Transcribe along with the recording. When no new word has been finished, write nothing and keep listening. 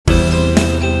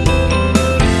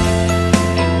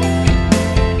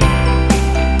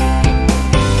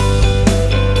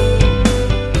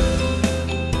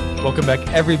Welcome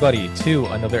back, everybody, to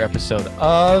another episode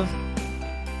of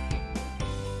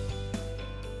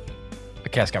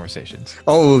Cast Conversations.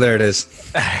 Oh, there it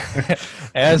is.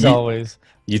 As always.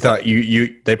 You thought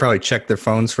they probably checked their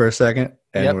phones for a second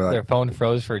and Yep, were like, their phone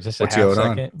froze for just a "What's half going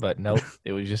second, on?" but nope,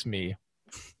 it was just me.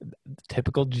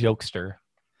 Typical jokester,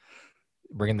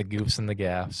 bringing the goofs and the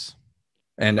gaffs.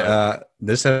 And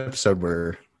this episode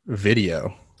we're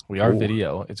video. We are Ooh.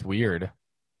 video. It's weird.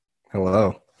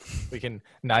 Hello.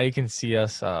 Now you can see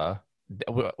us.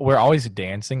 We're always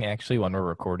dancing actually when we're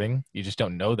recording. You just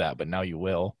don't know that, but now you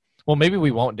will. Well, maybe we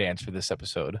won't dance for this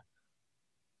episode.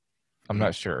 I'm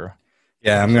not sure.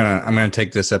 Yeah, I'm gonna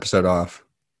take this episode off.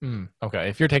 Okay,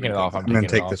 if you're taking it off, I'm gonna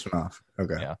taking take this one off.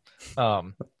 Okay. Yeah.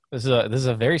 This is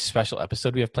a very special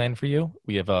episode we have planned for you.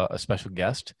 We have a special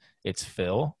guest. It's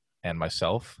Phil and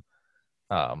myself.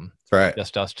 That's right.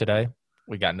 Just us today.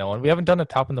 We got no one. We haven't done a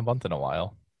top of the month in a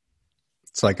while.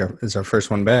 It's our first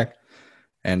one back,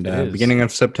 and beginning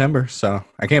of September. So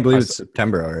I can't believe it's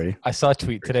September already. I saw a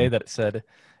tweet today that said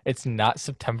it's not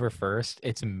September 1st.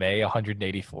 It's May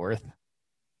 184th.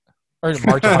 Or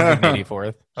March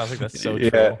 184th. I think that's so true.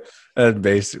 Yeah,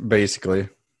 basically.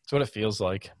 That's what it feels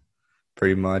like.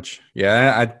 Pretty much.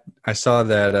 Yeah, I saw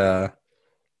that.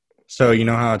 So you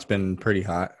know how it's been pretty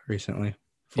hot recently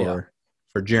for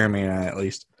Jeremy and I, at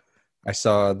least. I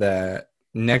saw that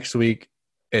next week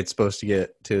it's supposed to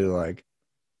get to like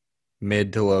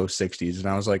mid to low 60s, and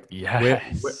I was like,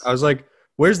 yes.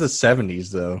 Where's the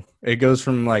 70s though? It goes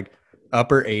from like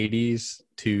upper 80s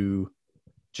to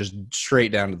just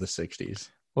straight down to the 60s.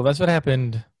 Well, that's what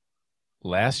happened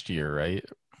last year, right?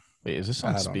 Wait, is this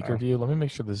on speaker view? Let me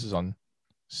make sure this is on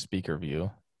speaker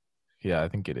view. Yeah, I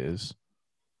think it is.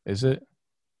 Is it?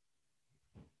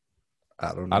 I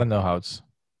don't know. I don't know how it's.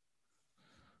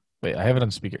 Wait, I have it on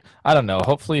speaker. I don't know.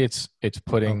 Hopefully it's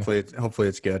putting. Hopefully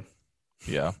it's good.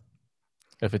 Yeah.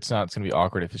 If it's not, it's gonna be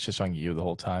awkward if it's just on you the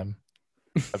whole time.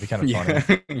 That'd be kind of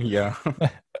funny. Yeah.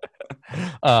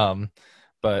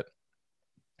 But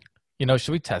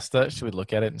should we test that? Should we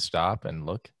look at it and stop and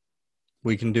look?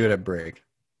 We can do it at break.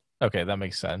 Okay, that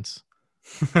makes sense.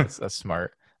 That's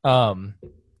smart.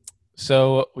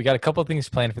 So we got a couple of things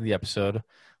planned for the episode.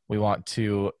 We want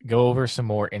to go over some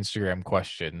more Instagram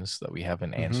questions that we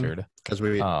haven't answered. Because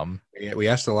we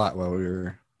asked a lot while we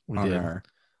were on our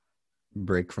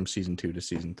break from season 2 to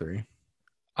season 3.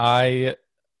 I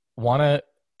want to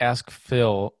ask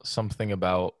Phil something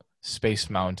about Space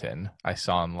Mountain I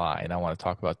saw online. I want to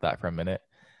talk about that for a minute.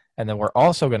 And then we're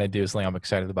also going to do something I'm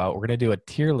excited about. We're going to do a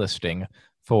tier listing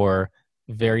for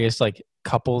various like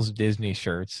couples Disney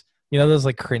shirts. You know those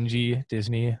like cringy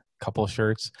Disney couple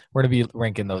shirts? We're going to be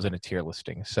ranking those in a tier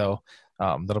listing. So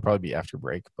that'll probably be after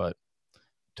break. But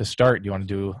to start, do you want to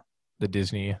do the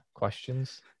Disney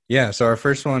questions? Yeah. So our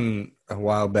first one a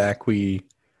while back, it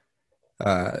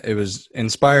was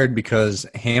inspired because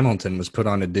Hamilton was put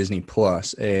on to Disney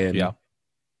Plus, and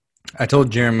I told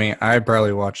Jeremy I'd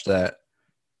probably watched that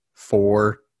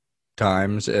 4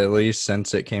 times at least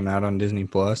since it came out on Disney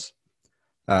Plus.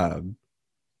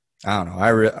 I don't know. I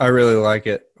really like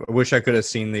it. I wish I could have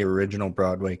seen the original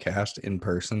Broadway cast in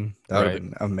person. That would have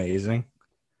been amazing.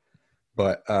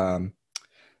 But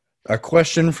a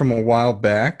question from a while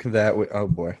back that oh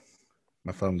boy,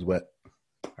 my phone's wet.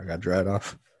 I got dried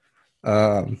off.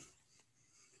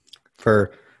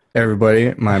 For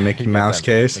everybody, my Mickey Mouse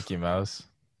case. Mickey Mouse.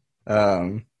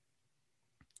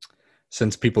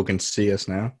 Since people can see us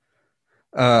now.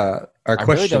 Our question.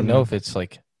 I really don't know if it's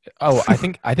like. Oh, I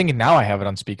think now I have it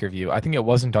on speaker view. I think it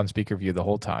wasn't on speaker view the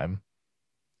whole time.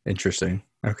 Interesting.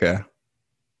 Okay.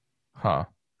 Huh.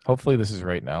 Hopefully this is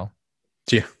right now.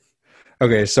 Yeah.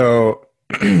 Okay, so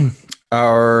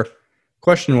our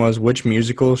question was, which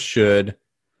musical should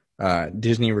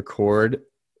Disney record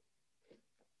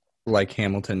like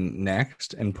Hamilton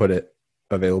next and put it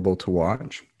available to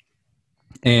watch?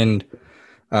 And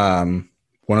one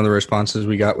of the responses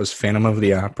we got was Phantom of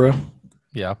the Opera.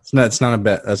 Yeah, that's not a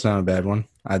bad one.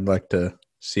 I'd like to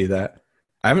see that.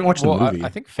 I haven't watched the movie. I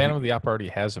think Phantom of the Opera already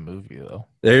has a movie though.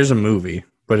 There's a movie,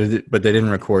 but they didn't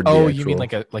record. Oh, you mean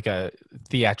like a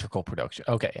theatrical production?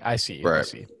 Okay, I see. Right. I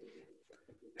see.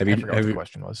 Have you? What the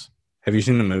question was? Have you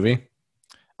seen the movie?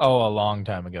 Oh, a long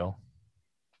time ago.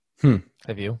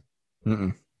 Have you?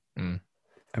 I'm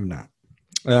not.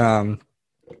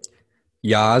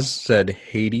 Yaz said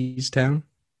Hadestown.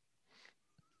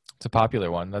 It's a popular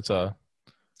one.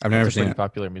 I've never seen it.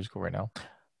 Popular musical right now.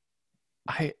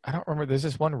 I don't remember. There's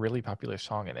this one really popular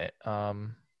song in it. I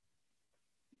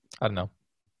don't know.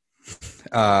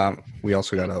 We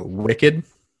also got a Wicked.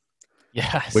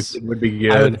 Yes. Wicked would be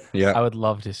good. I would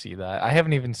love to see that. I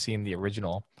haven't even seen the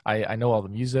original. I know all the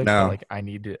music, but No. like I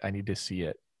need to see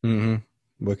it.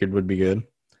 Mm-hmm. Wicked would be good.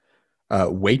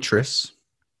 Waitress.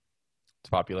 It's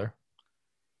popular.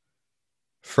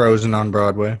 Frozen on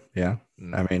Broadway. Yeah.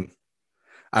 Mm. I mean,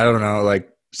 I don't know. Like,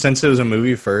 since it was a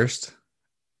movie first,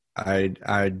 I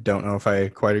don't know if I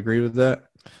quite agree with that.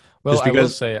 Well, Just I will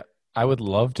because. say I would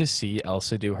love to see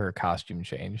Elsa do her costume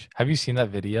change. Have you seen that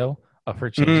video of her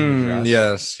changing the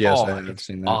dress? Yes, I Oh, have it's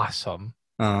seen that. awesome.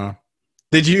 Uh,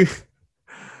 did you?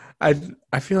 I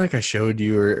I feel like I showed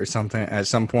you or something at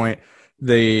some point.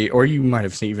 Or you might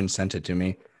have even sent it to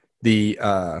me. The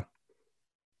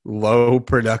low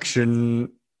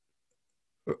production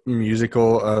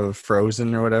musical of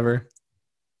Frozen or whatever.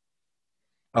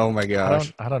 Oh my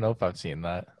gosh. I don't know if I've seen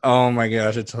that. Oh my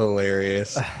gosh, it's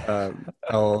hilarious.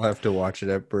 I'll have to watch it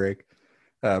at break.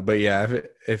 But yeah,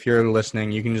 if you're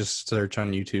listening, you can just search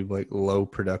on YouTube like low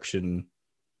production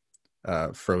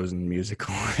Frozen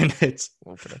musical, and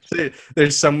Low production.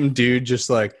 there's some dude just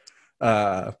like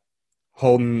uh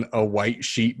holding a white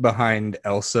sheet behind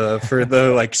Elsa for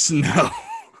the like snow.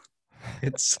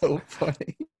 It's so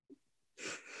funny.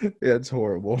 Yeah, it's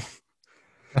horrible.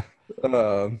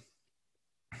 Um,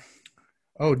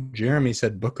 oh, Jeremy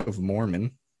said Book of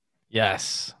Mormon.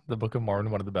 Yes, the Book of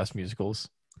Mormon, one of the best musicals.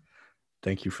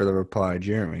 Thank you for the reply,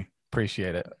 Jeremy.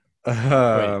 Appreciate it. Wait,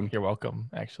 Um, you're welcome.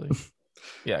 Actually,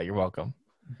 yeah, you're welcome.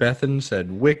 Bethan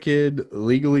said Wicked,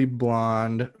 Legally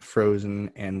Blonde,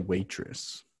 Frozen, and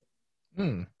Waitress.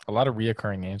 A lot of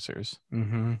reoccurring answers.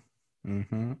 Mm-hmm.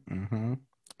 Mm-hmm. Mm-hmm.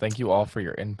 Thank you all for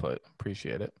your input.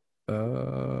 Appreciate it. You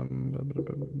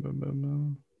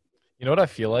know what I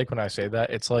feel like when I say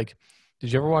that? It's like,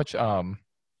 did you ever watch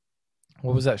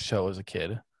what was that show as a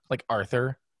kid? Like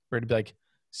Arthur, where it'd be like,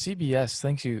 CBS,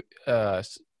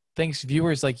 thanks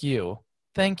viewers like you.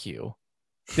 Thank you.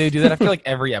 They do that after like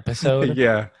every episode.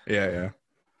 Yeah.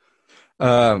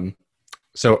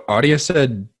 So Audia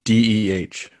said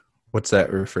DEH. What's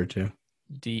that refer to?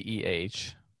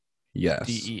 DEH. Yes.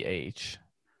 DEH.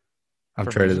 I'm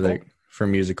For trying to musical? think for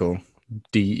musical.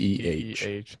 DEH.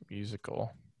 DEH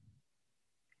musical.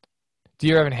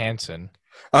 Dear Evan Hansen.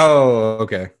 Oh,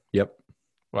 okay. Yep.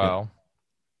 Wow.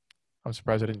 I'm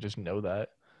surprised I didn't just know that.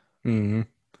 Mm-hmm.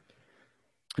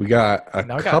 We got a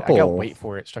Now couple. I got wait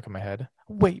for it stuck in my head.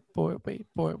 Wait for it, wait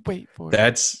for it, wait for it.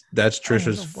 That's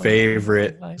Trisha's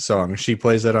favorite song. She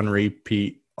plays that on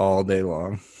repeat all day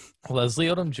long. Leslie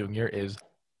Odom Jr. is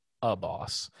a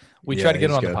boss. We Yeah, tried to get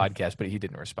him he's on good. the podcast, but he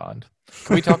didn't respond.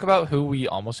 Can we talk about who we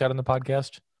almost had on the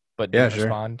podcast but Yeah, didn't sure.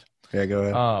 respond? Yeah, go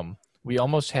ahead. We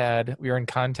were in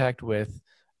contact with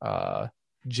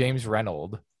James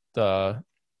Reynolds, the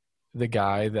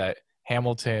guy that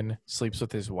Hamilton sleeps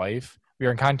with his wife. We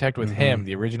were in contact with him,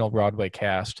 the original Broadway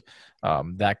cast,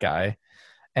 that guy,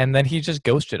 and then he just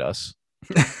ghosted us.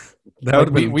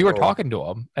 We were talking to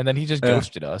him, and then he just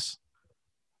ghosted us.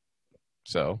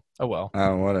 So, oh well.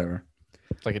 Whatever.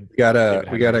 It's like we got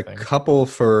a couple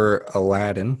for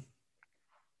Aladdin.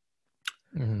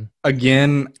 Mm-hmm.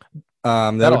 Again,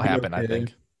 that'll happen. Okay.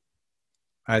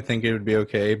 I think it would be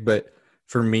okay, but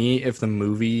for me, if the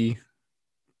movie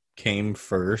came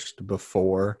first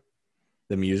before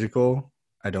the musical,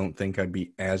 I don't think I'd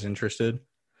be as interested.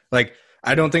 Like,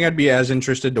 I don't think I'd be as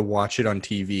interested to watch it on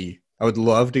TV. I would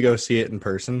love to go see it in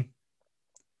person.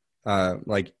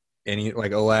 Like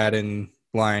Aladdin,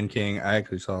 Lion King. I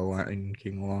actually saw Lion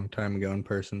King a long time ago in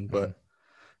person, but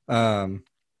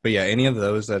yeah, any of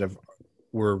those that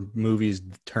were movies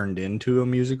turned into a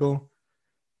musical,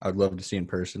 I'd love to see in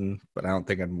person, but I don't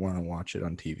think I'd want to watch it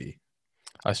on TV.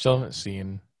 I still haven't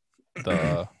seen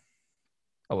the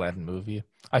Aladdin movie.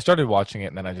 I started watching it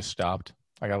and then I just stopped.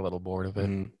 I got a little bored of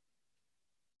it.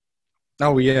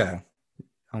 Oh yeah.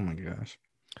 Oh my gosh.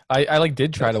 I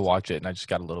did try to watch it and I just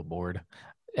got a little bored.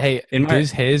 Hey,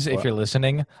 if you're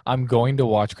listening, I'm going to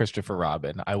watch Christopher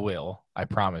Robin. I will. I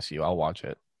promise you, I'll watch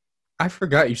it. I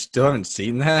forgot you still haven't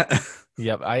seen that.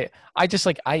 Yep. I just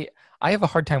I have a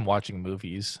hard time watching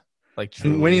movies. Like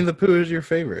Winnie the Pooh is your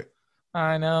favorite.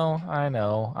 I know.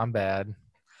 I'm bad.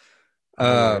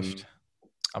 I'm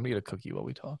gonna get a cookie while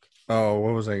we talk. Oh,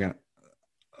 what was I gonna?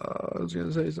 I was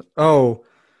gonna say something. Oh,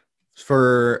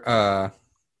 for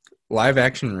live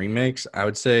action remakes, I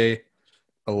would say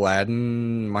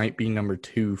Aladdin might be number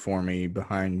 2 for me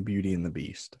behind Beauty and the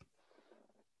Beast.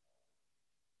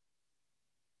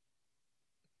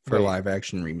 For live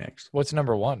action remakes. What's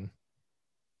number 1?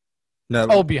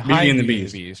 No, behind Beauty and the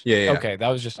Beast. Yeah. Okay, that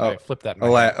was just I flipped that.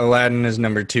 Aladdin is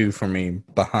number 2 for me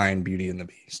behind Beauty and the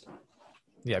Beast.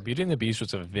 Yeah, Beauty and the Beast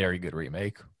was a very good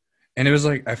remake. And it was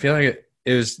like, I feel like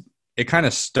it kind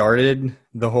of started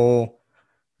the whole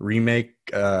remake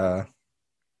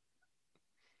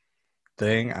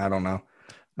thing. I don't know.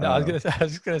 No, I was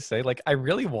just gonna say, like, I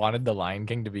really wanted The Lion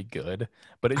King to be good,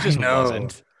 but it I just know.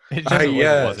 wasn't. It I just like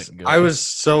yes, wasn't I good. was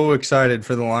so excited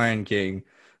for the Lion King,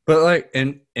 but like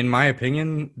in my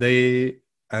opinion,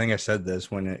 I think I said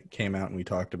this when it came out and we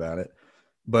talked about it,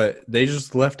 but they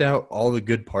just left out all the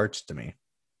good parts to me.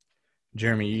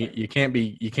 Jeremy, you can't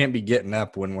be getting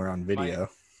up when we're on My video.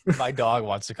 my dog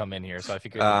wants to come in here, so I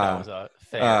figured that was a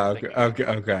fair Okay, thing to okay,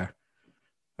 do. okay.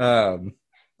 Um,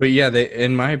 but yeah, they,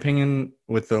 in my opinion,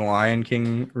 with the Lion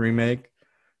King remake,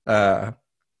 uh,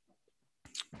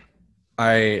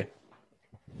 I,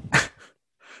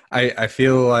 I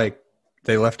feel like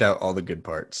they left out all the good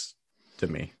parts to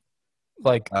me.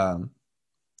 Like, Um,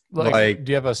 like, like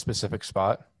do you have a specific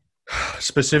spot?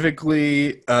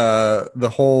 specifically,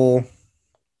 the whole,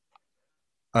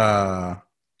 uh,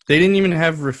 they didn't even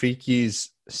have Rafiki's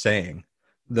saying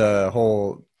the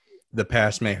whole, the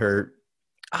past may hurt,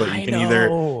 but I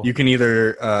know. you can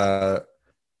either,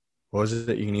 what was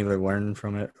it? You can either learn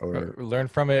from it or Learn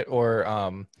from it, or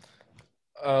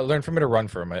learn from it or run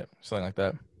from it, something like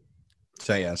that.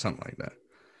 say, yeah, something like that.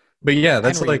 But yeah,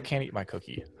 that's Henry, you like, can't eat my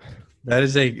cookie. that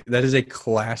is a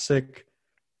classic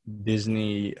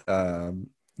Disney,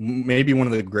 maybe one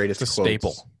of the It's a greatest quotes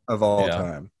staple. of all Yeah,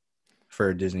 time for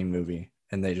a Disney movie,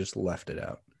 and they just left it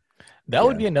out. that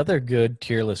would Yeah. be another good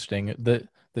tier listing.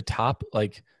 The top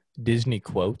like Disney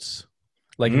quotes,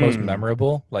 like most Mm,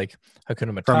 memorable, like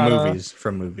Hakuna Matata.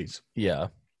 from movies. Yeah.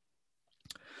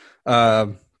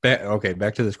 Okay,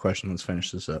 back to this question. Let's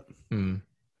finish this up. Mm.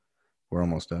 We're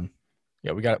almost done.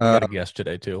 Yeah, we Uh, got a guest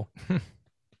today too.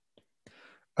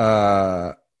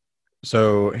 uh,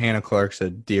 so Hannah Clark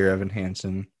said, "Dear Evan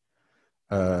Hansen,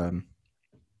 um,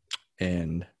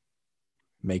 and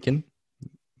Macon."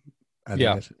 I think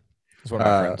Yeah, that's it. it's one of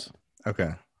my friends.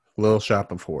 Okay, Little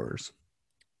Shop of Horrors.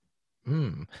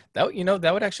 That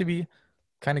that would actually be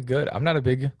kind of good. I'm not a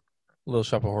big Little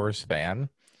Shop of Horrors fan,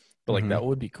 but like Mm-hmm. that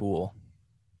would be cool.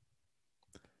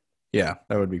 Yeah,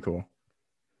 that would be cool.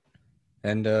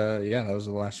 And yeah, that was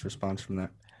the last response from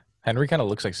that. Henry kind of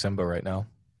looks like Simba right now.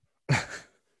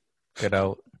 Get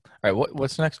out. All right,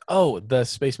 what's next? Oh, the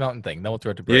Space Mountain thing. Then we'll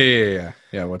throw it to break.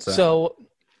 Yeah. What's that? So,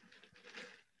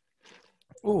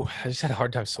 ooh, I just had a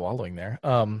hard time swallowing there.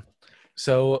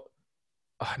 So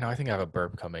no, I think I have a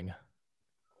burp coming.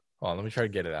 Hold on, let me try to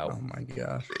get it out. Oh my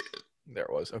gosh. There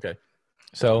it was. Okay.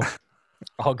 So,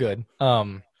 all good.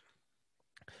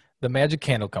 The Magic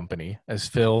Candle Company, as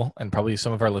Phil and probably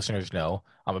some of our listeners know,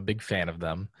 I'm a big fan of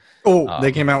them. Oh,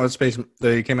 they came out with space.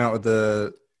 They came out with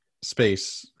the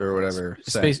space or whatever.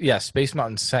 Space, yeah, Space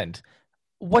Mountain scent.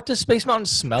 What does Space Mountain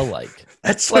smell like?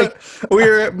 That's Like, we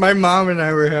were. My mom and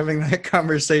I were having that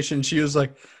conversation. She was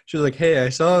like, "Hey, I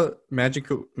saw Magic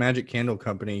Candle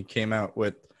Company came out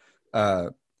with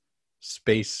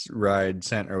space ride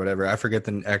scent or whatever. I forget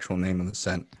the actual name of the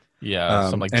scent. yeah,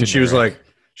 some like and generic.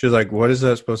 she was like, what is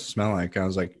that supposed to smell like? I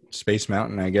was like, Space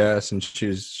Mountain, I guess. And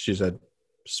she said,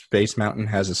 Space Mountain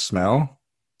has a smell.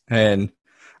 And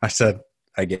I said,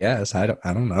 I guess. I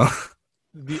don't know.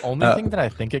 The only thing that I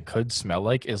think it could smell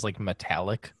like is like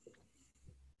metallic,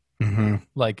 Mm-hmm.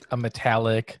 like a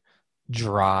metallic,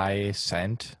 dry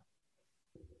scent.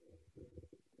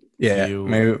 Yeah, You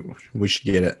maybe we should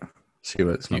get it. See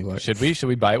what it smells like. should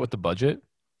we buy it with the budget?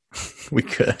 We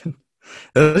could.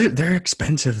 They're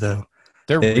expensive though.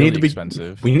 They're They really need to be.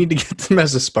 expensive. We need to get them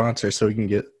as a sponsor so we can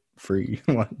get free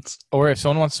ones. Or if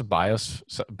someone wants to buy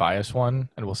us one,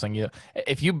 and we'll send you.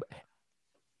 If you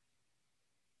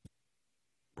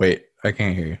Wait, I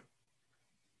can't hear you.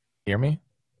 hear me,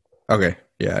 Okay,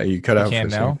 yeah, you cut you out can for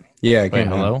a now. second. Yeah, I Wait, can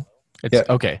now. hello. It's Yeah.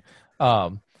 okay.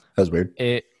 That was weird.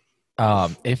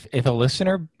 If a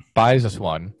listener buys us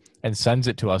one and sends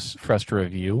it to us for us to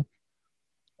review,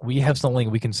 we have something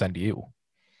we can send to you.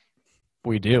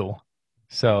 We do.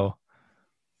 So,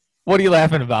 what are you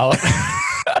laughing about?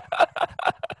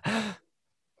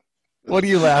 What are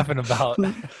you laughing about?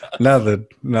 Nothing.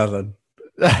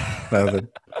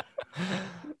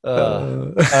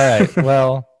 All right.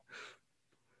 Well,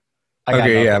 I got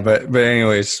Okay, yeah, nothing. but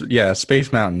anyways, yeah,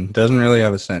 Space Mountain doesn't really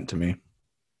have a scent to me.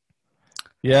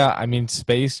 Yeah, I mean,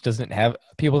 space doesn't have.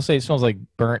 People say it smells like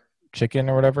burnt chicken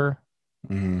or whatever.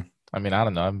 Mm-hmm. I mean, I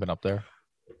don't know. I haven't been up there.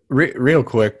 Real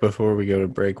quick before we go to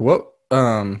break,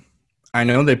 I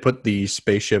know they put the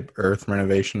Spaceship Earth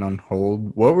renovation on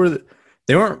hold.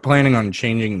 They weren't planning on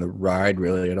changing the ride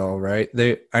really at all, right?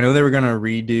 I know they were gonna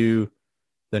redo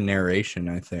the narration,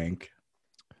 I think.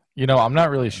 I'm not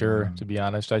really sure, to be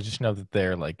honest. I just know that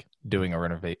they're like doing a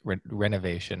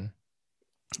renovation.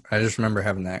 I just remember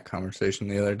having that conversation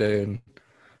the other day, and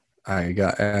I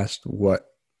got asked what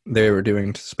they were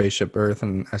doing to Spaceship Earth,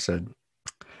 and I said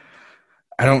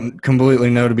I don't completely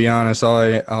know, to be honest. All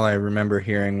I remember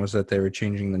hearing was that they were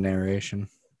changing the narration.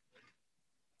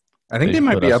 I think They they just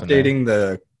might put be us in there.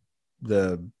 updating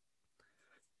the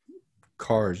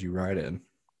cars you ride in.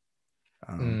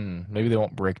 Maybe they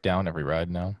won't break down every ride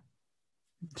now.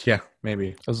 Yeah,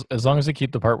 maybe. As long as they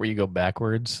keep the part where you go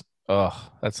backwards.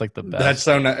 Oh, that's like the best. That's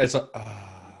so nice. It's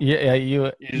yeah.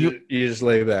 you just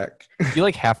lay back. You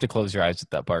like have to close your eyes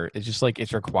at that part. It's just like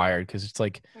it's required because it's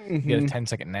like you get a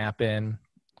 10-second nap in.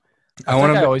 I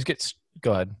want to. I always get.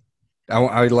 Go ahead.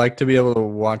 I'd like to be able to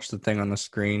watch the thing on the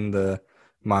screen,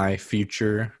 my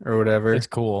future or whatever. It's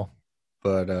cool.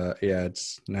 But yeah,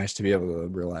 it's nice to be able to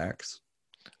relax.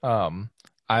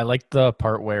 I like the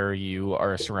part where you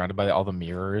are surrounded by all the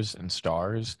mirrors and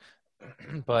stars,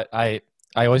 but I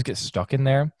always get stuck in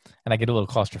there, and I get a little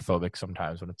claustrophobic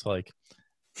sometimes when it's like,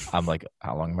 I'm like,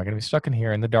 how long am I going to be stuck in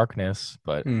here in the darkness?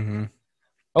 But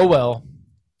oh well.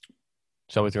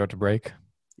 Shall we throw it to break?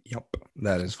 Yep,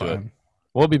 that is fine.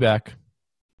 We'll be back.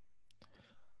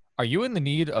 Are you in the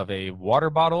need of a water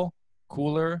bottle,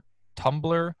 cooler,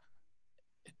 tumbler,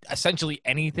 essentially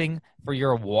anything for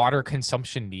your water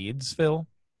consumption needs, Phil?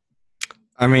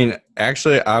 I mean,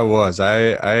 actually, I was. I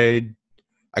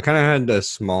kind of had a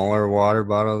smaller water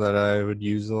bottle that I would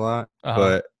use a lot,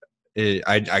 but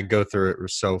I go through it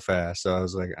so fast. So I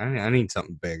was like, I need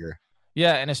something bigger.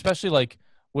 Yeah, and especially like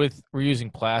with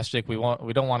reusing plastic, we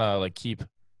don't want to like keep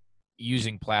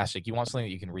using plastic. You want something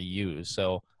that you can reuse.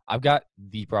 So I've got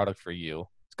the product for you.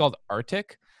 It's called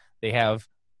Arctic. They have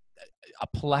a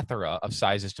plethora of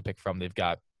sizes to pick from. They've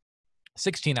got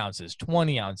 16 ounces,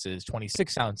 20 ounces,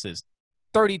 26 ounces,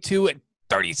 32 and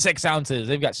 36 ounces.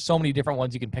 They've got so many different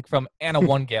ones you can pick from, and a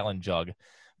 1-gallon jug.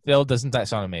 Phil, doesn't that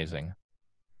sound amazing?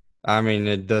 I mean,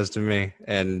 it does to me.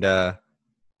 And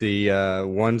the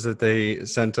ones that they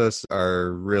sent us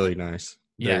are really nice.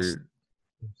 Yes. They're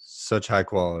such high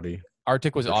quality.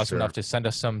 Arctic was awesome enough to send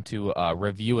us some to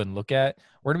review and look at.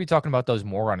 We're going to be talking about those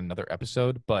more on another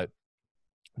episode, but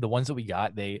the ones that we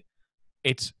got,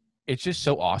 it's just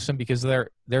so awesome because they're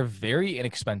very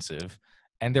inexpensive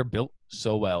and they're built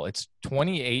so well. It's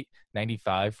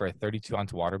 $28.95 for a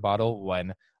 32-ounce water bottle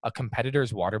when a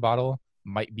competitor's water bottle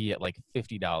might be at like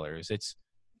 $50.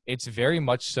 It's very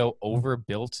much so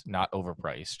overbuilt, not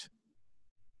overpriced.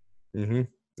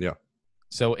 Yeah.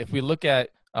 So if we look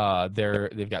at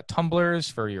they've got tumblers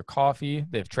for your coffee,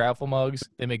 they have travel mugs,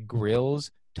 they make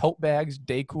grills, tote bags,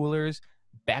 day coolers,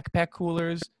 backpack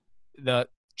coolers, the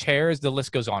chairs, the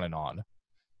list goes on and on.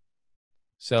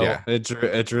 So yeah, it's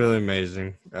really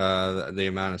amazing the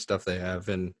amount of stuff they have,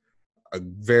 and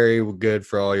very good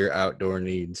for all your outdoor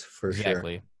needs for sure.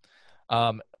 Exactly.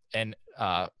 And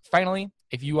finally,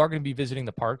 if you are going to be visiting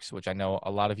the parks, which I know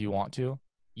a lot of you want to,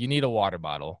 you need a water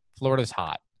bottle. Florida's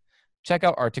hot. Check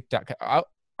out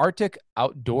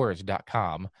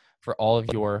ArcticOutdoors.com for all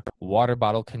of your water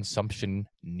bottle consumption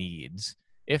needs.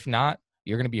 If not,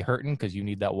 you're going to be hurting because you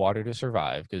need that water to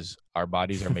survive, because our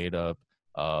bodies are made up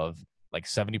of like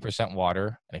 70%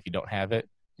 water. And if you don't have it,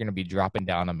 you're going to be dropping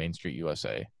down on Main Street,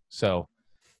 USA. So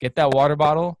get that water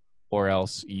bottle or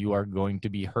else you are going to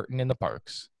be hurting in the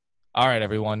parks. All right,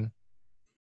 everyone.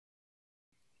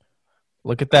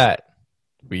 Look at that.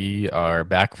 We are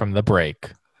back from the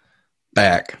break.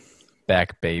 Back,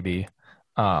 baby.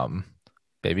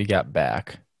 Baby got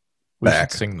back. We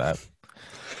should sing that.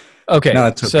 Okay, no,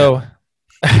 it's okay. So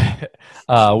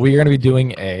we are going to be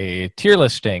doing a tier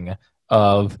listing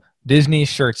of Disney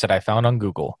shirts that I found on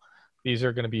Google. These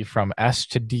are going to be from S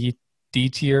to D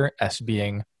tier, S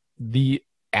being the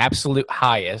absolute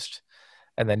highest,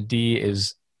 and then D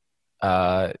is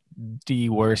D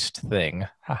worst thing.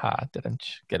 Haha, didn't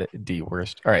get it. D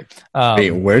worst. All right.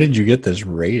 Wait, where did you get this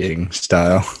rating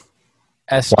style?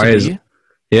 S to D?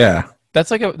 Yeah. That's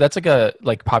like a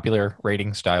popular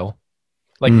rating style.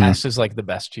 Like S is like the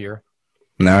best tier.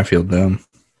 Now I feel dumb.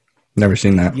 Never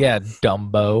seen that. Yeah,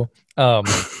 Dumbo.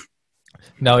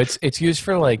 No, it's used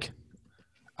for like,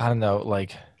 I don't know,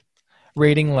 like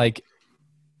rating like.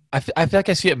 I feel like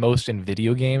I see it most in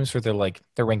video games where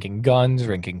they're ranking guns,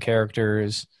 ranking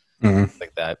characters,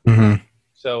 like that.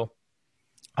 So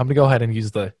I'm gonna go ahead and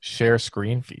use the share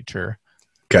screen feature.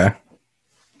 Okay.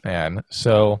 And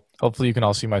so hopefully you can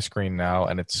all see my screen now,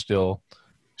 and it's still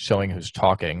showing who's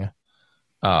talking.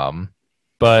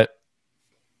 But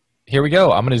here we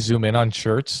go. I'm gonna zoom in on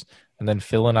shirts, and then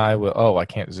Phil and I will. Oh, I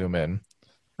can't zoom in.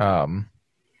 Kind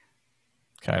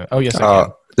of. Oh yes, I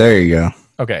can. There you go.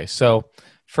 Okay, so.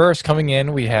 First, coming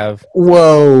in, we have...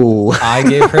 Whoa! I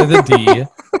gave her the D.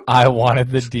 I wanted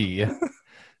the D.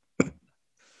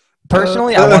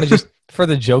 Personally, I want to just, for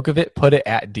the joke of it, put it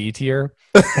at D tier.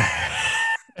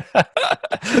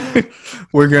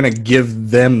 We're gonna give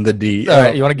them the D. All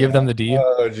right, you want to give them the D?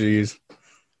 Oh, jeez.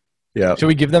 Yeah, Should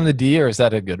we give them the D, or is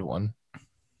that a good one?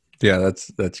 yeah,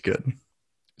 that's good.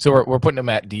 So we're putting them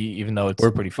at D, even though it's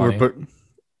pretty funny. Put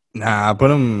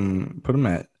them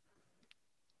at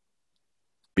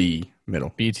B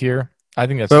middle. B tier. I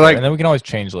think that's So, fair. like- And then we can always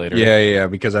change later. Yeah,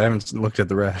 because I haven't looked at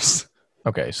the rest.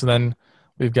 Okay, so then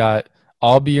we've got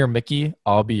I'll be your Mickey,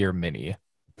 I'll be your Minnie.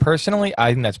 Personally,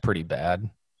 I think that's pretty bad.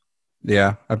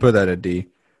 Yeah, I put that at D.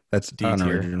 That's D tier.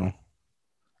 unoriginal.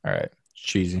 All right.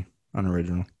 Cheesy.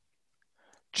 Unoriginal.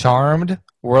 Charmed,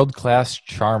 world class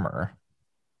charmer.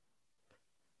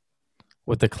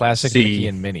 With the classic C. Mickey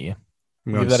and Minnie. I'm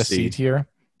Give going that a C tier.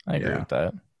 I agree Yeah. with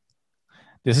that.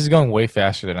 This is going way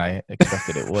faster than I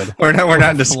expected it would. We're not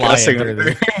flying discussing through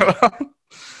it.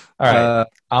 All right.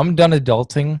 I'm done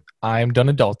adulting. I'm done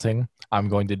adulting. I'm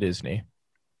going to Disney.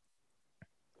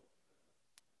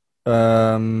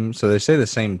 So they say the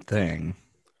same thing.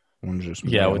 One's just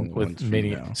Yeah, male, with one's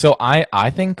Minnie. female. So I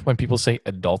think when people say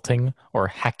adulting or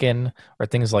heckin' or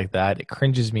things like that, it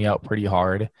cringes me out pretty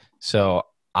hard. So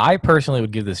I personally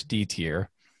would give this D tier.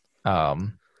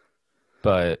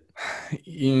 But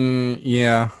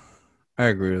Yeah, I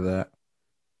agree with that.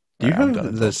 Do you Alright, I'm have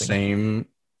done the adulting. same?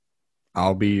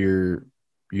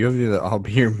 You have the I'll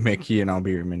be your Mickey and I'll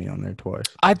be your Minnie on there twice.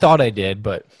 I thought I did,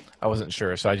 but I wasn't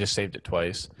sure, so I just saved it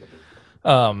twice.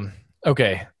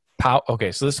 Okay.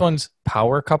 Okay, so this one's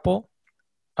power couple.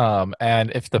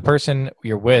 And if the person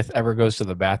you're with ever goes to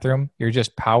the bathroom, you're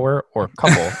just power or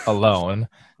couple alone.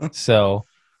 So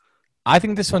I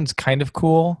think this one's kind of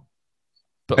cool.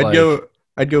 But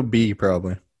I'd go B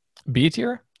probably. B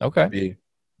tier? Okay. B.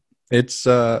 It's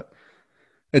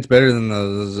better than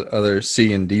those other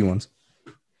C and D ones.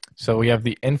 So we have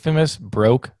the infamous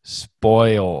broke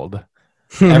spoiled.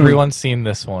 Everyone's seen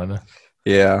this one.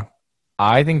 Yeah.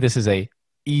 I think this is a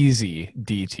easy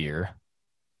D tier.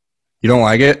 You don't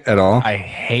like it at all? I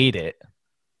hate it.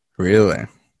 Really?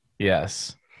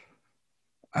 Yes.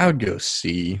 I would go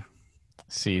C.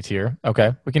 C tier.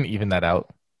 Okay. We can even that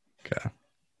out. Okay.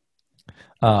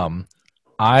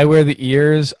 I wear the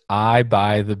ears, I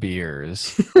buy the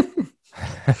beers.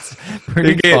 That's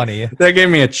pretty funny. That gave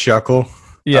me a chuckle.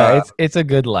 Yeah, it's a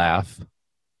good laugh.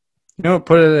 You know what?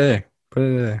 Put it at A. Put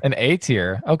it at A. An A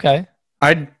tier. Okay.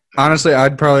 I'd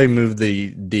probably move the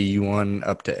D one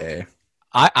up to A.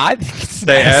 I think it's an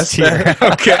Say S S there.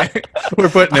 tier. Okay. We're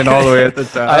putting it all the way at the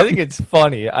top. I think it's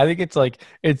funny. I think it's like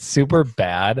it's super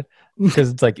bad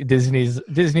because it's like Disney's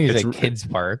It's- a kids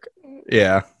park.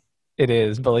 Yeah. It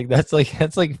is, but like that's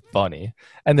funny.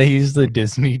 And they use the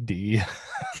Disney D.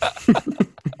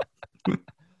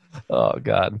 Oh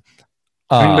God.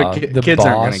 I mean, but The kids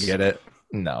aren't boss- going to get it.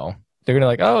 No. They're gonna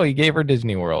like, oh, he gave her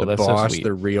Disney World. The That's boss, so sweet.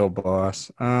 the real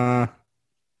boss. I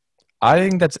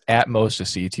think that's at most a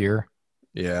C tier.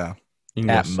 Yeah. You can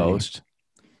go At C. most.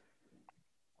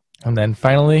 And then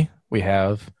finally we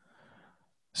have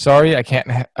sorry, I can't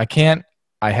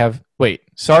I have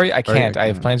sorry, I can't. I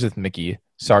have can't. plans with Mickey.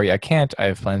 Sorry, I can't. I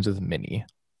have plans with Minnie.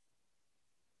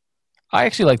 I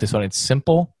actually like this one. It's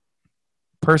simple.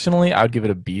 Personally, I would give it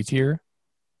a B tier.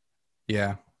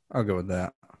 Yeah. I'll go with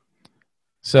that.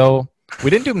 So we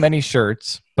didn't do many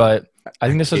shirts, but I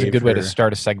think this was a Gave good way to her-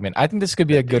 start a segment. I think this could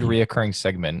be a good reoccurring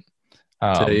segment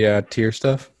Tier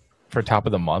stuff. for top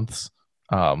of the months.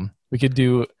 We could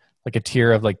do like a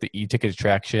tier of like the e-ticket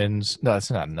attractions. No, that's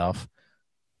not enough.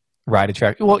 Ride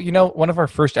attract. Well, you know, one of our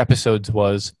first episodes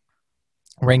was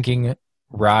ranking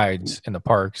rides in the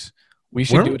parks. We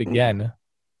should do it again.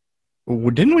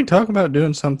 Didn't we talk about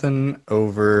doing something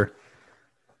over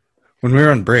when we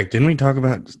were on break? Didn't we talk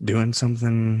about doing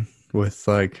something with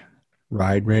like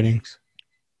ride ratings?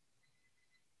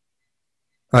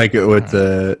 Like with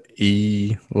the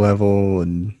E level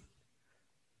and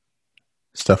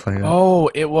stuff like that. Oh,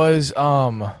 it was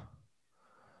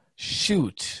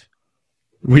shoot.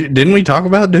 Didn't we talk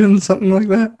about doing something like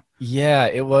that? Yeah,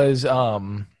 it was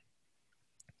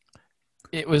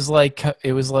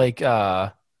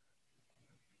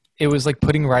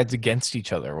putting rides against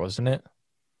each other, wasn't it?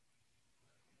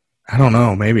 I don't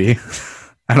know. Maybe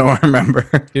I don't remember.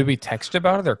 Did we text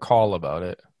about it or call about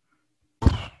it?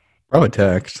 Probably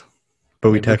text, but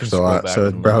we Maybe we can text a scroll lot, back so and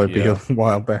it'd probably look, be a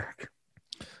while back.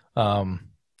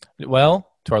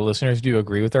 Well, to our listeners, do you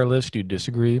agree with our list? Do you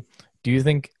disagree? Do you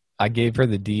think I gave her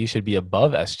the D should be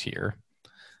above S tier?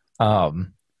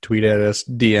 Tweet at us,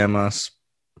 DM us,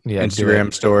 Yeah, do Instagram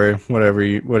it. story,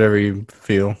 whatever you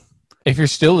feel. If you're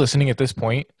still listening at this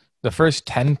point, the first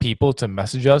 10 people to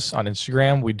message us on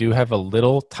Instagram, we do have a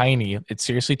little tiny, it's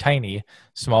seriously tiny,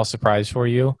 small surprise for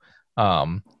you.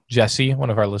 Jesse, one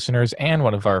of our listeners and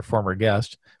one of our former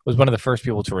guests, was one of the first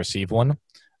people to receive one.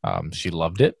 She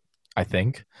loved it, I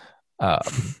think.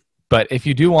 But if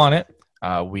you do want it,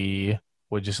 we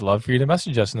would just love for you to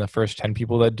message us, and the first 10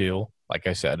 people that do, like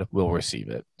I said, will receive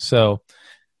it. So,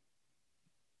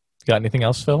 got anything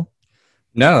else, Phil?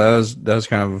 No, that was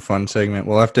kind of a fun segment.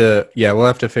 We'll have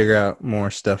to figure out more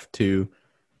stuff to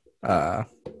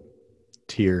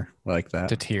tier like that.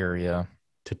 To tier, yeah.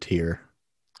 To tier.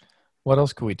 What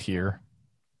else could we tier?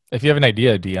 If you have an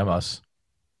idea, DM us.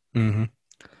 Mm-hmm.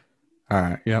 All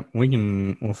right. Yep.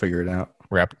 We'll figure it out.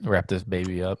 Wrap this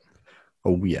baby up.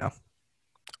 Oh yeah.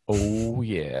 Oh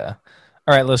yeah.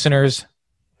 All right, listeners.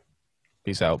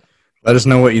 Peace out. Let us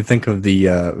know what you think of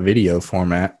the video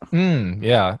format.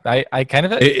 Yeah. I kind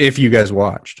of, if you guys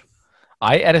watched.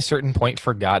 I at a certain point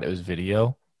forgot it was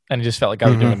video, and it just felt like I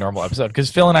was doing a normal episode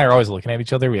because Phil and I are always looking at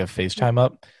each other. We have FaceTime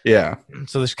up. Yeah.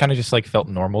 So this kind of just like felt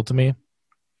normal to me.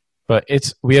 But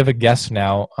we have a guest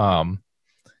now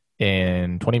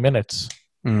in 20 minutes.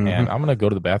 And I'm going to go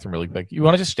to the bathroom really quick. You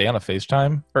want to just stay on a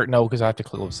FaceTime? Or no, because I have to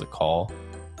close the call.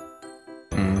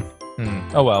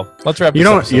 Oh, well. Let's wrap this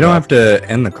up. You don't have to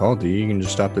end the call, do you? You can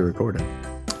just stop the recording.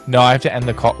 No, I have to end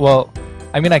the call. Well,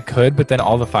 I mean, I could, but then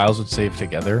all the files would save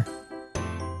together.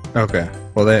 Okay.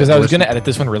 Well, because I was going to edit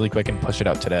this one really quick and push it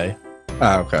out today.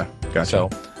 Oh, okay. Gotcha. So,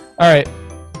 all right.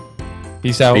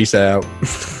 Peace out. Peace out.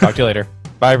 Talk to you later.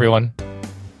 Bye, everyone.